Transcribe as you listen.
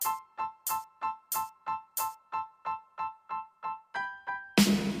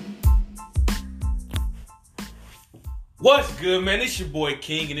What's good, man? It's your boy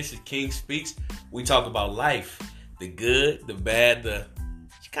King, and this is King Speaks. We talk about life, the good, the bad,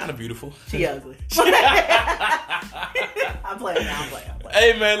 She's kind of beautiful. She ugly. I'm playing.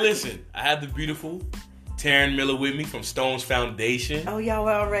 Hey, man, listen. I have the beautiful Taryn Miller with me from Stones Foundation. Oh, y'all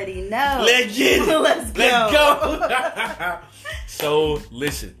already know. Let's get it. Let's go. Let's go. So,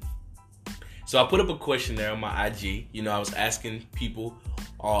 listen. So, I put up a question there on my IG. You know, I was asking people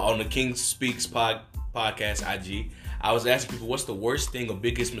on the King Speaks podcast IG. I was asking people, what's the worst thing or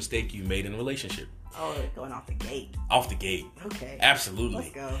biggest mistake you made in a relationship? Oh, going off the gate. Off the gate. Okay. Absolutely.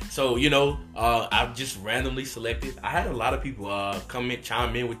 Let's go. So, I just randomly selected. I had a lot of people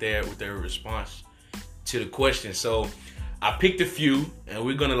chime in with their response to the question. So, I picked a few, and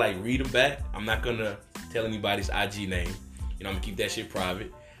we're going to, read them back. I'm not going to tell anybody's IG name. I'm going to keep that shit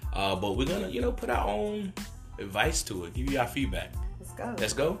private. But we're going to, put our own advice to it, give you our feedback.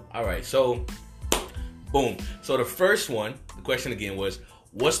 Let's go. All right. So, boom. So the first one, the question again was,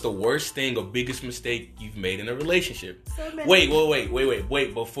 what's the worst thing or biggest mistake you've made in a relationship? Wait.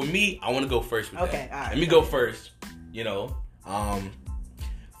 But for me, I want to go first with that. Okay, all right. Let me go first.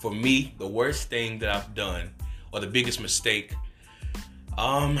 For me, the worst thing that I've done, or the biggest mistake,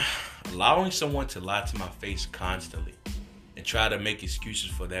 allowing someone to lie to my face constantly and try to make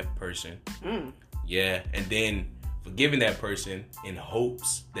excuses for that person. Yeah, and then forgiving that person in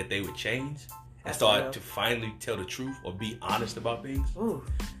hopes that they would change and start to finally tell the truth or be honest about things. Ooh.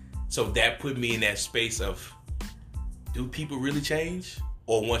 So that put me in that space of, do people really change?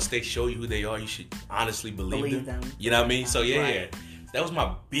 Or once they show you who they are, you should honestly believe them. You know what I mean? So yeah. That was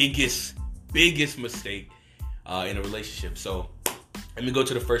my biggest mistake in a relationship. So let me go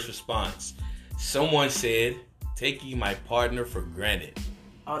to the first response. Someone said, taking my partner for granted.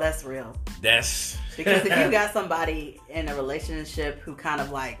 Oh, that's real. That's because if you got somebody in a relationship who kind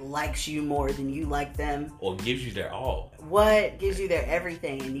of likes you more than you like them, or gives you their all, what gives you their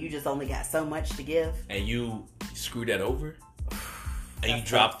everything, and you just only got so much to give, and you screw that over, and you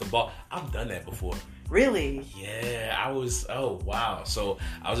drop the ball. I've done that before. Really? Yeah, I was. Oh wow! So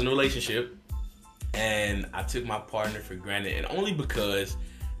I was in a relationship, and I took my partner for granted, and only because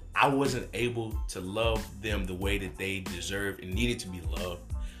I wasn't able to love them the way that they deserved and needed to be loved.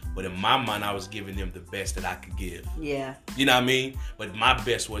 But in my mind, I was giving them the best that I could give. Yeah. You know what I mean? But my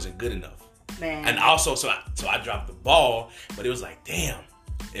best wasn't good enough. Man. And also, so I dropped the ball, but it was like, damn,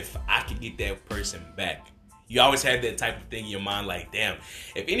 if I could get that person back. You always have that type of thing in your mind, like, damn,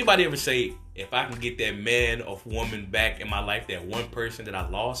 if anybody ever say, if I can get that man or woman back in my life, that one person that I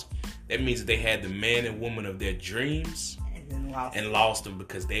lost, that means that they had the man and woman of their dreams and lost them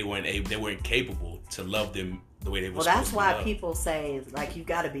because they weren't capable to love them the way they were supposed to. Well, that's why people say, you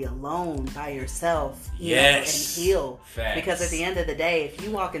got to be alone by yourself, and heal. Facts. Because at the end of the day, if you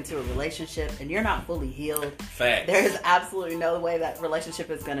walk into a relationship and you're not fully healed, Facts. there is absolutely no way that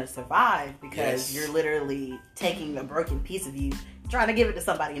relationship is going to survive, because you're literally taking a broken piece of you, trying to give it to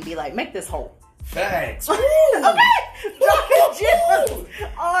somebody and be like, make this whole. Facts. Okay. Dropping gems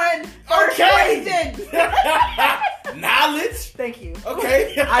on first question. Knowledge. Thank you.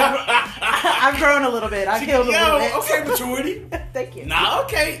 Okay. I've grown a little bit. I've healed a little bit. Okay, maturity. Thank you.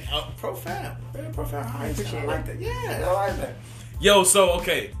 Okay. Profound. Very profound. I appreciate like that. Yeah, I like that. Yo, so,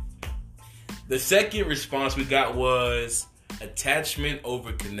 okay. The second response we got was attachment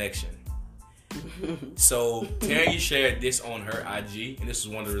over connection. So Terry shared this on her IG, and this is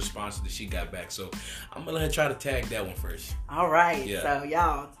one of the responses that she got back. So I'm gonna let her try to tag that one first. All right. Yeah. So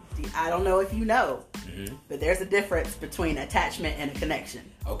y'all, I don't know if you know, but there's a difference between attachment and a connection.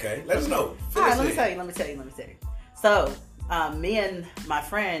 Okay, let us know. All right, let me tell you. So me and my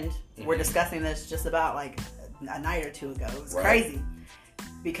friend were discussing this just about a night or two ago. It was crazy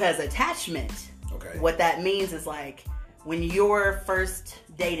because attachment. Okay. What that means is when you're first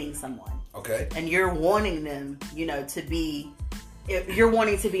dating someone. Okay. And you're wanting them, to be, you're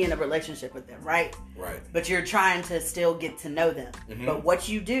wanting to be in a relationship with them, right? Right. But you're trying to still get to know them. But what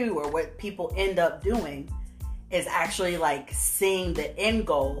you do, or what people end up doing, is actually seeing the end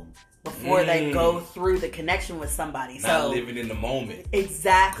goal before they go through the connection with somebody. Not living in the moment.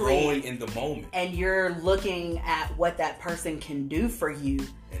 Exactly. Growing in the moment. And you're looking at what that person can do for you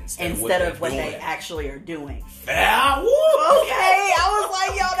instead of what they actually are doing. Okay, I was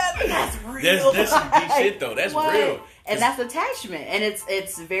like, yo, that's real. That's some deep shit though. That's real. And that's attachment. And it's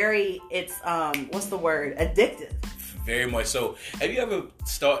what's the word? Addictive. Very much so. Have you ever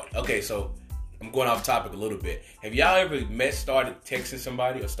so I'm going off topic a little bit. Have y'all ever started texting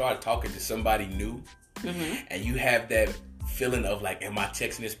somebody or started talking to somebody new, and you have that feeling of like, am I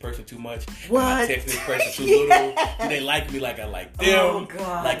texting this person too much? What? Am I texting this person too little? Do they like me like I like them? Oh,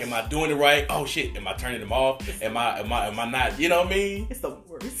 gosh. Like, am I doing it right? Oh shit, am I turning them off? Am I not? You know what I mean? It's the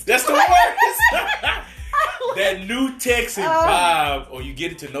worst. That's the worst. That new texting vibe, or you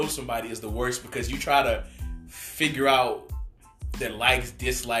getting to know somebody, is the worst because you try to figure out their likes,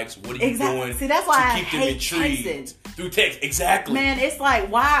 dislikes. What are you doing? See, that's why to keep them intrigued texting through text. Exactly. Man, it's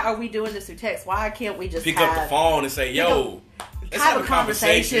like, why are we doing this through text? Why can't we just pick up the phone and say, "Yo, let's have a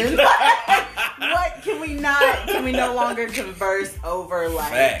conversation." What can we not? Can we no longer converse over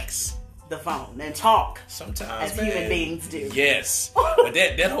like facts? The phone and talk Sometimes, as human beings do. Yes, but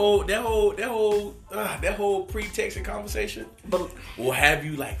that whole pre-texting conversation will have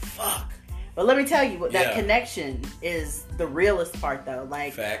you like, fuck. But let me tell you, that connection is the realest part, though.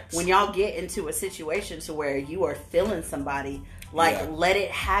 Like, facts. When y'all get into a situation to where you are feeling somebody, like, let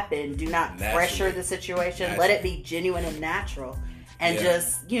it happen. Do not pressure the situation. Let it be genuine and natural. And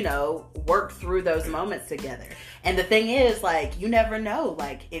just, work through those moments together. And the thing is, like, you never know.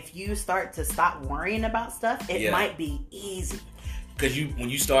 Like, if you start to stop worrying about stuff, it might be easy. Because when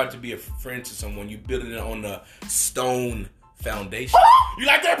you start to be a friend to someone, you build it on the stone foundation. You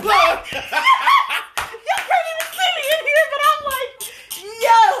like that plug? Y'all can't even see me in here, but I'm like,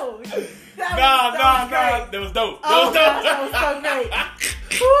 yo. That was dope. That was so great.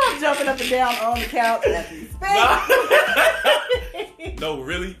 Ooh, I'm jumping up and down on the couch as we speak. No,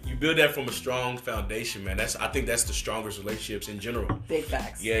 really, you build that from a strong foundation, man. I think that's the strongest relationships in general. Big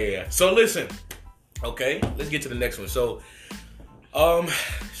facts. Yeah. So listen, okay, let's get to the next one. So,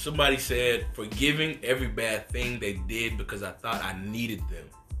 somebody said, forgiving every bad thing they did because I thought I needed them.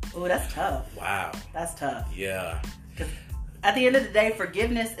 Ooh, that's tough. Wow. That's tough. Yeah. At the end of the day,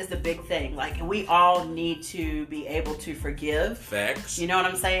 forgiveness is the big thing. Like, we all need to be able to forgive. Facts. You know what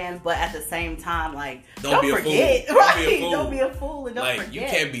I'm saying? But at the same time, like, don't forget. Fool. Right? Don't be a fool and don't like, forget. You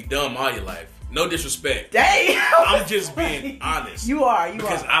can't be dumb all your life. No disrespect. Damn. I'm just being honest. You are.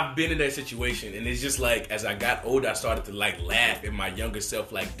 Because I've been in that situation, and it's just like, as I got older, I started to like laugh at my younger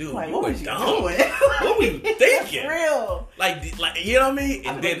self, like, dude, like, you what were was you dumb. doing? What were you thinking? That's real. Like, you know what I mean?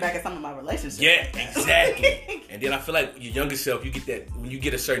 And then back at some of my relationships. Yeah, exactly. And then I feel like your younger self, you get that when you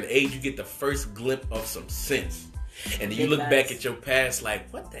get a certain age, you get the first glimpse of some sense. And then you look back at your past like,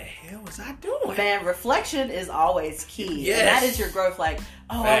 what the hell was I doing? Man, reflection is always key. Yes. And that is your growth. Like,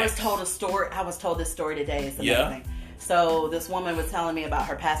 I was told this story today. It's amazing. So this woman was telling me about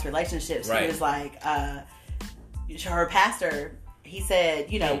her past relationships. She was like, her pastor, he said,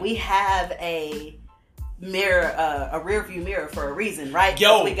 we have a mirror, a rear view mirror for a reason, right?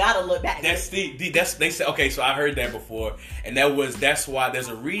 Yo, we gotta look back. They said, okay, so I heard that before, and that's why there's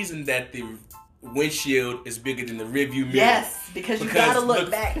a reason that the windshield is bigger than the rear view mirror. Yes, because you gotta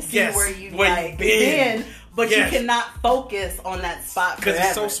look back to see where you've been, but you cannot focus on that spot because forever.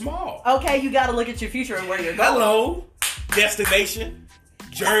 it's so small. Okay, you gotta look at your future and where you're going. Hello, destination,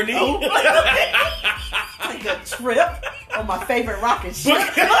 journey. Take a trip on my favorite rocket ship.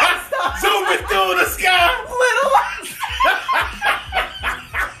 Zooming through the sky.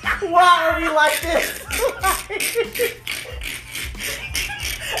 Why are we like this?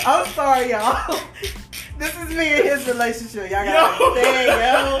 I'm sorry, y'all. This is me and his relationship. Y'all gotta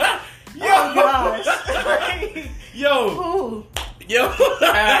understand, yo. Oh gosh. Yo. All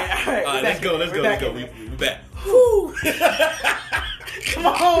right. Let's go. We're back. Come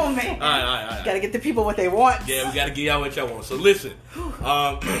on, man. All right. Gotta get the people what they want. Yeah, we gotta get y'all what y'all want. So listen,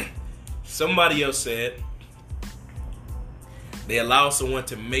 somebody else said they allow someone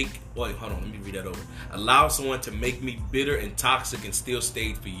to make. Wait, hold on. Let me read that over. Allow someone to make me bitter and toxic and still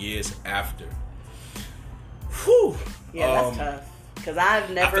stayed for years after. Whew. Yeah, that's tough. Because I've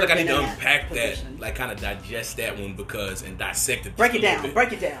never. I feel like I need to that unpack position. that, like kind of digest that one and dissect it. Break it down.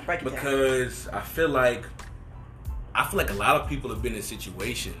 Because I feel like a lot of people have been in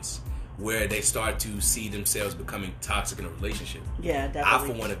situations where they start to see themselves becoming toxic in a relationship. Yeah, definitely. I,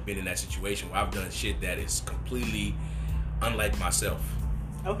 for one, have been in that situation where I've done shit that is completely unlike myself.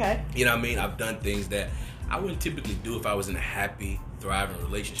 Okay. You know what I mean? I've done things that I wouldn't typically do if I was in a happy, thriving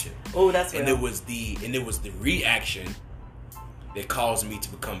relationship. Oh, that's real. And it was the reaction that caused me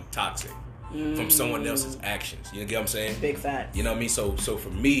to become toxic from someone else's actions. You get what I'm saying? Big fact. You know what I mean? So for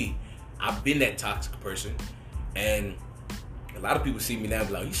me, I've been that toxic person, and a lot of people see me now and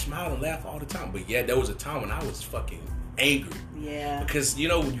be like, you smile and laugh all the time. But yeah, there was a time when I was fucking angry. Yeah. Because,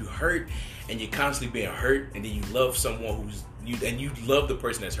 when you hurt and you're constantly being hurt, and then you love someone and you love the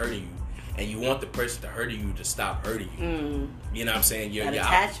person that's hurting you, and you want the person to hurt you to stop hurting you. You know what I'm saying? That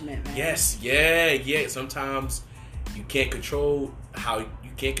attachment, man. Yes, yeah. Sometimes you can't control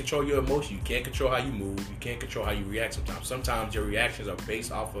can't control your emotion. You can't control how you move. You can't control how you react sometimes. Sometimes your reactions are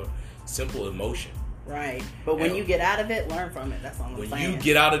based off of simple emotion. Right. But when you get out of it, learn from it. That's all I'm saying. When you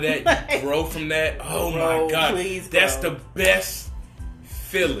get out of that, grow from that. Oh my God. That's the best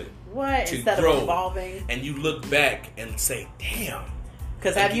feeling. What? Instead of evolving. And you look back and say, damn.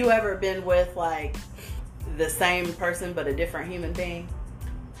 Because have you ever been with like the same person but a different human being?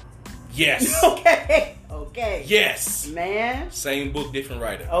 Yes. Okay. Yes. Man. Same book, different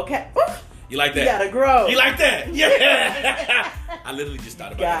writer. Okay. You like that? You gotta grow. You like that? Yeah. I literally just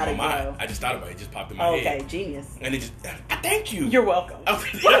thought about it in my mind. I just thought about it. It just popped in my head. Okay, genius. And it just, thank you. You're welcome.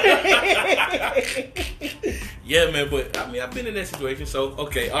 Yeah, man, but I mean, I've been in that situation. So,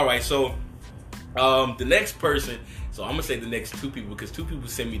 okay, all right. So, the next person, so I'm going to say the next two people because two people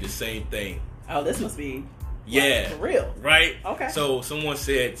sent me the same thing. Oh, this must be for real. Right? Okay. So, someone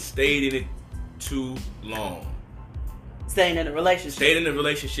said, stayed in it too long. Staying in a relationship. Stayed in a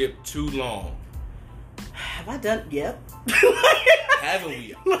relationship too long. Have I done? Yep. Haven't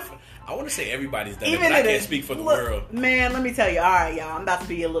we? I want to say everybody's done it, but I can't speak for the world. Man, let me tell you. All right, y'all. I'm about to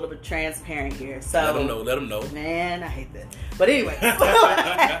be a little bit transparent here. So Let them know. Man, I hate that. But anyway.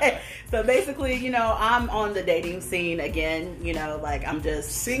 So basically, you know, I'm on the dating scene again. You know, like I'm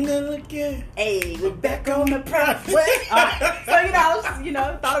just single again. Hey, we're back on the project. Right. So you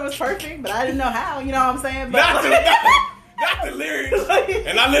know, thought it was perfect, but I didn't know how. You know what I'm saying? But not the lyrics.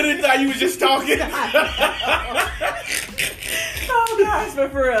 And I literally thought you was just talking. Oh gosh,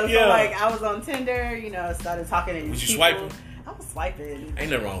 but for real. Yeah. So like I was on Tinder, you know, started talking to these Was you people. swiping? I was swiping. Ain't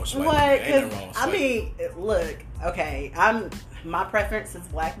nothing wrong with swiping. What? Ain't nothing wrong with swiping. I mean, look, okay, my preference is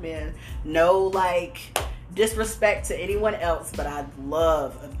black men. No like disrespect to anyone else, but I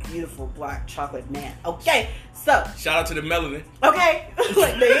love a beautiful black chocolate man. Okay. So shout out to the melanin. Okay,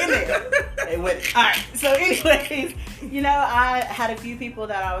 like they in there. They with it. All right. So, anyways, you know, I had a few people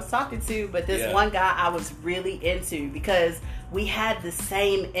that I was talking to, but this one guy I was really into because we had the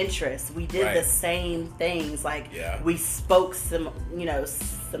same interests. We did the same things. Like we spoke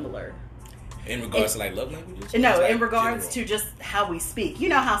similar. In regards to like love languages? No, like in regards to just how we speak. You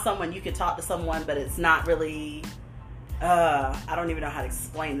know how you could talk to someone, but it's not really. I don't even know how to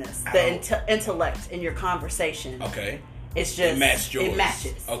explain this. The intellect in your conversation. Okay. It's just it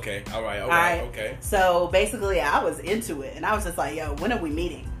matches. Okay. All right. Okay. So basically, I was into it, and I was just like, "Yo, when are we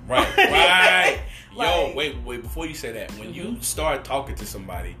meeting?" Right. Yo, wait. Before you say that, when you start talking to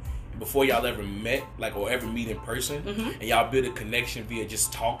somebody, before y'all ever met, like or ever meet in person, and y'all build a connection via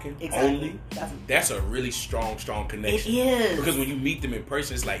just talking only, that's a really strong connection. It is because when you meet them in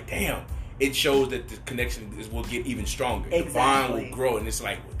person, it's like, damn. It shows that the connection will get even stronger. Exactly. The bond will grow, and it's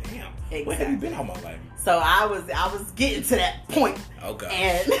like, well, damn, where have you been all my life? So I was getting to that point. Oh God.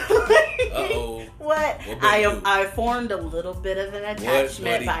 And what? I formed a little bit of an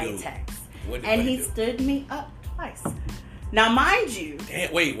attachment by text, and he stood me up twice. Now, mind you...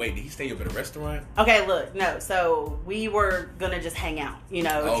 Damn, wait, did he stay up at a restaurant? Okay, look, no. So, we were going to just hang out, you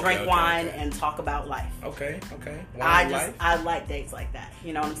know, drink wine and talk about life. Okay. I like dates like that.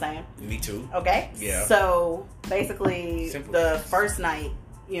 You know what I'm saying? Me too. Okay? Yeah. So, basically, first night,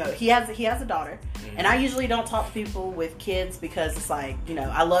 you know, he has a daughter. Mm-hmm. And I usually don't talk to people with kids because it's like, you know,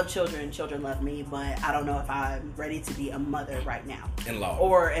 I love children. Children love me. But I don't know if I'm ready to be a mother right now. In-law.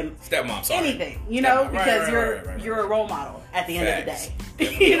 Or stepmom, sorry. Anything, you know, because you're a role model at the end of the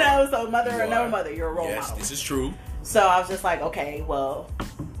day. You know, so mother or no mother, you're a role model. This is true. So I was just like, okay, well,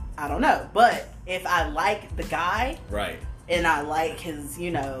 I don't know. But if I like the guy. Right. And I like his,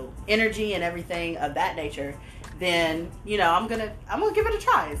 you know, energy and everything of that nature, then, you know, I'm gonna give it a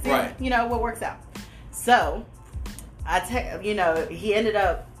try and see, you know, what works out. So, I ended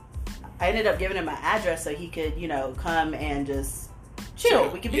up giving him my address so he could, you know, come and just chill.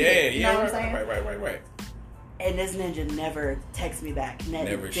 We could be there. You know what I'm saying? Right. And this ninja never texted me back.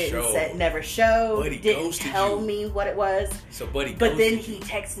 Never showed. Buddy didn't tell me what it was. So, buddy. But then he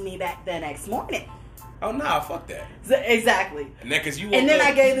texted me back the next morning. Oh nah, fuck that. Exactly. And then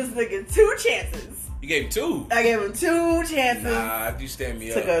I gave this nigga 2 chances. You gave him 2? I gave him 2 chances. Nah, if you stand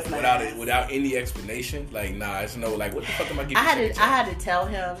me up without any explanation, like nah, it's no like what the fuck am I giving? I had to tell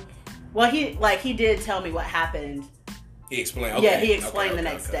him. Well, he did tell me what happened. He explained. Okay. Yeah, he explained the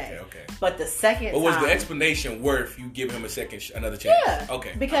next day. Okay. But the second time... But was the explanation worth you giving him another chance? Yeah.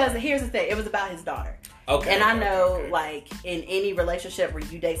 Okay. Because here's the thing. It was about his daughter. Okay. And I know, like, in any relationship where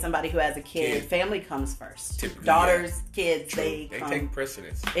you date somebody who has a kid, family comes first. Typically, daughters, kids, True. they come. take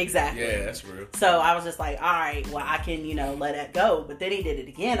precedence. Exactly. Yeah, that's real. So I was just like, all right, well, I can, let it go. But then he did it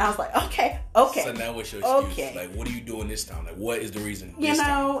again. I was like, okay. So now what's your excuse? Okay. Like, what are you doing this time? Like, what is the reason You this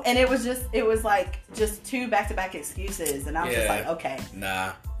know, time? and it was like just 2 back-to-back excuses. And I was just like, okay.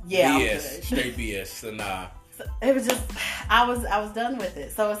 Nah. Yeah, BS. I'm good. Straight BS. So nah. So it was just, I was done with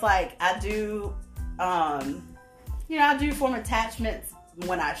it. So it's like, I do, I do form attachments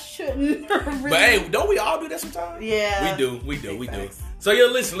when I shouldn't. Really. But hey, don't we all do that sometimes? Yeah. We do. So yo,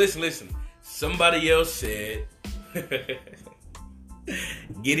 listen. Somebody else said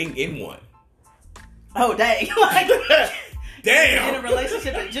getting in one. Oh, dang. Like, Damn. in a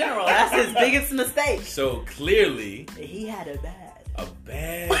relationship in general, that's his biggest mistake. So clearly, He had a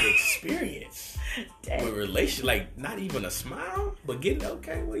bad experience dang. with relation, like not even a smile, but getting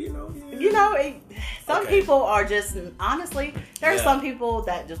okay. Well, Some Okay. people are just, honestly, there are Yeah. some people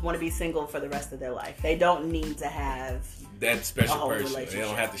that just want to be single for the rest of their life. They don't need to have that special a whole person. They relationship.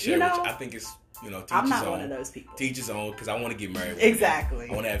 don't have to share. You With know? you. I think it's teach I'm his not own. one of those people. Teach his own, because I want to get married. Exactly.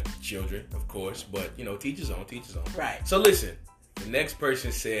 I want to have children, of course, but teach his own. Right. So listen, the next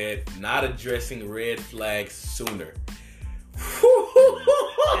person said not addressing red flags sooner. Is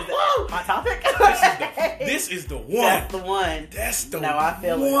it my topic? This is the one. That's the one. That's the No, I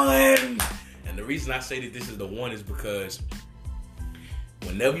feel one. And the reason I say that this is the one is because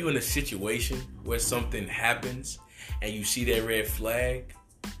whenever you're in a situation where something happens and you see that red flag,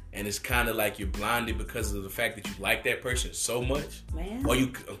 and it's kind of like you're blinded because of the fact that you like that person so much, Man. or you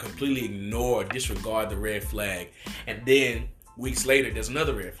completely ignore or disregard the red flag, and then weeks later there's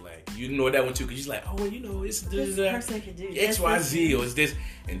another red flag. You ignore that one too because you're like, oh, well, it's This person could do X, Y, Z, or it's this,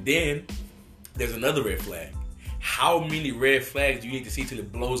 and then there's another red flag. How many red flags do you need to see till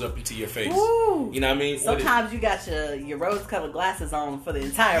it blows up into your face? Woo. You know what I mean? Sometimes you got your rose-colored glasses on for the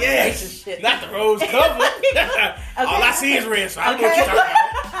entire relationship. Not the rose cover. All I see is red, so I don't know what you're talking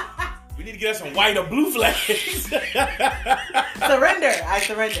about. We need to get us some white or blue flags. Surrender. I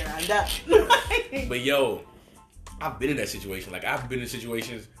surrender. I'm done. But yo, I've been in that situation. Like, I've been in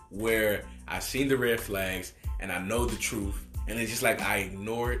situations where I've seen the red flags and I know the truth, and it's just like I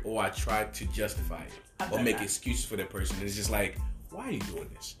ignore it or I try to justify it or make excuses for that person. And it's just like, why are you doing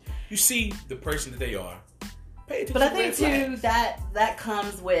this? You see the person that they are. Pay attention. But I to think red too flags. that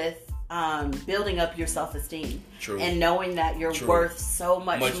comes with building up your self-esteem. True. And knowing that you're True. worth so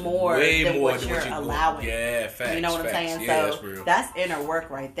much more way than more what than you're what you're allowing. Yeah, facts. You know what facts. I'm saying? Yeah, So that's real. that's inner work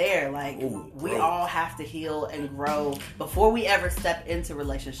right there. Like, we all have to heal and grow before we ever step into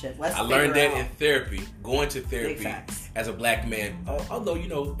relationship. I learned that in therapy, going to Big therapy facts. as a black man.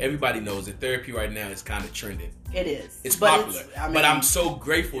 Although, everybody knows that therapy right now is kind of trending. It is. It's But popular. I But I'm so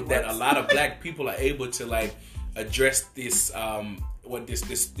grateful it that a works. lot of black people are able to like address this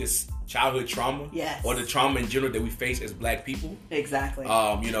this childhood trauma, Yes. or the trauma in general that we face as black people. Exactly.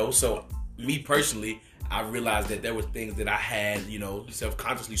 So me personally, I realized that there were things that I had,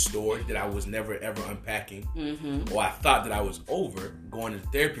 self-consciously stored that I was never ever unpacking, or I thought that I was over. Going to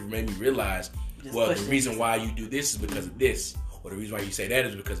therapy made me realize, Just well, push the it. reason why you do this is because of this, or the reason why you say that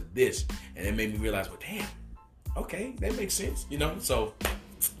is because of this, and it made me realize, well, damn, okay, that makes sense, So,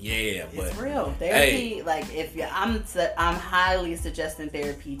 yeah, but it's real therapy. Like, I'm highly suggesting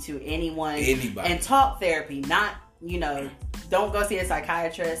therapy to Anybody. and talk therapy. Not don't go see a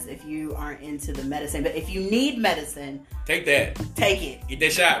psychiatrist if you aren't into the medicine. But if you need medicine, take that, take it. get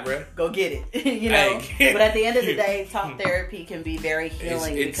that shot, bro. Go get it. Hey. But at the end of the day, talk therapy can be very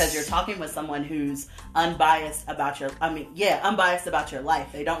healing because you're talking with someone who's unbiased about unbiased about your life.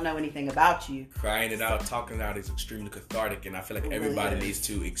 They don't know anything about you. Crying it out, talking it out is extremely cathartic, and I feel like It everybody really is.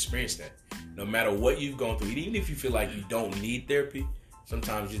 needs to experience that. No matter what you've gone through, even if you feel like you don't need therapy,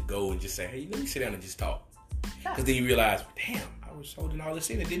 sometimes just go and just say, hey, let me sit down and just talk. Because then you realize, damn, I was holding all this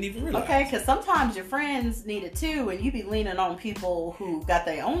in and didn't even realize. Okay, because sometimes your friends need it too, and you be leaning on people who got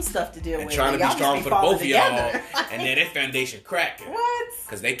their own stuff to deal And with. trying to be y'all strong just for the both of y'all, together. and then that foundation cracking. What?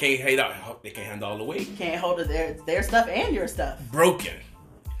 Because they can't handle all the weight. You can't hold their stuff and your stuff. Broken.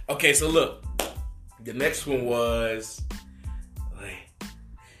 Okay, so look, the next one was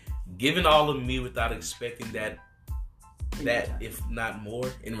giving all of me without expecting that if not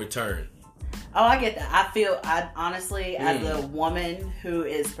more in return. Oh, I get that. I honestly, as a woman who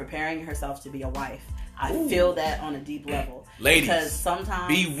is preparing herself to be a wife, I feel that on a deep level. Ladies, because sometimes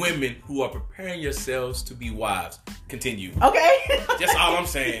be women who are preparing yourselves to be wives. Continue. Okay. That's all I'm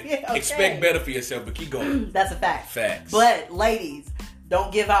saying. Yeah, okay. Expect better for yourself, but keep going. That's a fact. Facts. But ladies,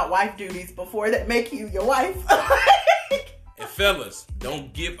 don't give out wife duties before that make you your wife. And fellas,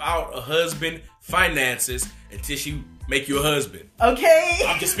 don't give out a husband finances until she make you a husband. Okay.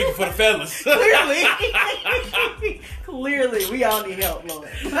 I'm just speaking for the fellas. Clearly, we all need help, Lord.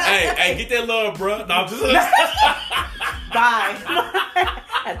 hey, get that love, bro. No, I'm just Bye.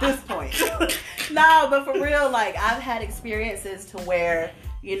 At this point. No, but for real, like, I've had experiences to where,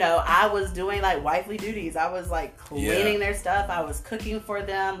 you know, I was doing like wifely duties. I was like cleaning their stuff. I was cooking for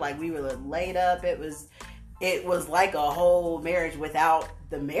them. Like, we were laid up. It was like a whole marriage without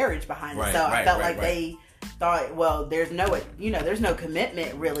the marriage behind it. So I felt like they thought, well, there's no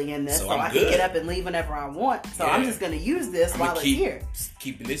commitment really in this. So I can get up and leave whenever I want. So I'm just going to use this while it's here.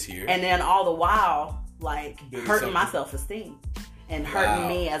 Keeping this here. And then all the while, like, hurting my self-esteem. And hurting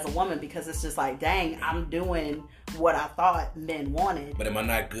me as a woman, because it's just like, dang, I'm doing what I thought men wanted. But am I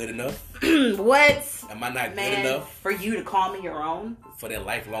not good enough? What? Am I not good enough? For you to call me your own? For that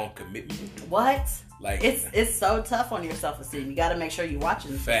lifelong commitment? What? Like, it's so tough on your self-esteem. You got to make sure you're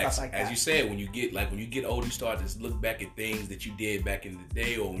watching facts. Stuff like that. As you said, when you get older, you start to look back at things that you did back in the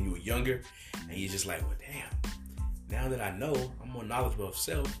day or when you were younger, and you're just like, well, damn. Now that I know, I'm more knowledgeable of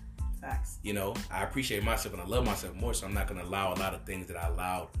self. Facts. You know, I appreciate myself and I love myself more, so I'm not going to allow a lot of things that I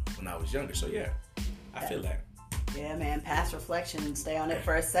allowed when I was younger. So, yeah, I feel that. Yeah, man, past reflection, stay on it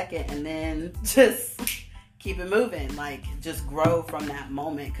for a second, and then just keep it moving. Like, just grow from that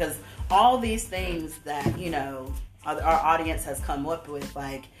moment. Because all these things that, you know, our audience has come up with,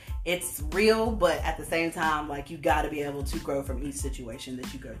 like, it's real, but at the same time, like, you got to be able to grow from each situation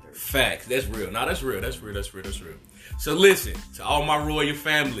that you go through. Facts. That's real. No, that's real. That's real. That's real. That's real. So, listen, to all my royal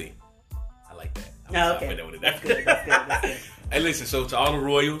family, I like that. Okay. That's good. That's good. Hey, listen, so to all the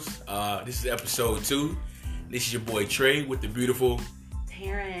royals, this is episode 2. This is your boy Trey with the beautiful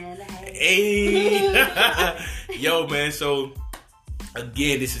Taryn. Hey. Yo, man, so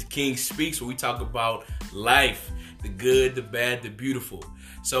again, this is King Speaks, where we talk about life, the good, the bad, the beautiful.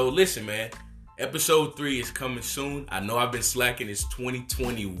 So listen, man, episode 3 is coming soon. I know I've been slacking. It's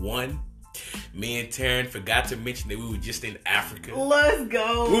 2021. Me and Taryn forgot to mention that we were just in Africa. Let's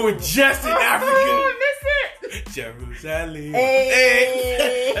go. We were just in Africa. I miss it. Jerusalem.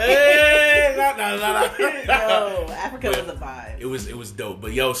 Hey. Hey. Yo, Africa was a vibe. It was dope.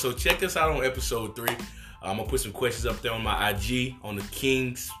 But yo, so check us out on episode 3. I'm gonna put some questions up there on my IG, on the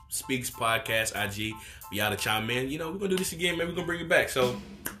King Speaks podcast IG. For y'all to chime in. You know, we're gonna do this again, man. We're gonna bring it back. So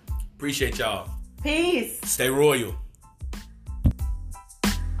appreciate y'all. Peace. Stay royal.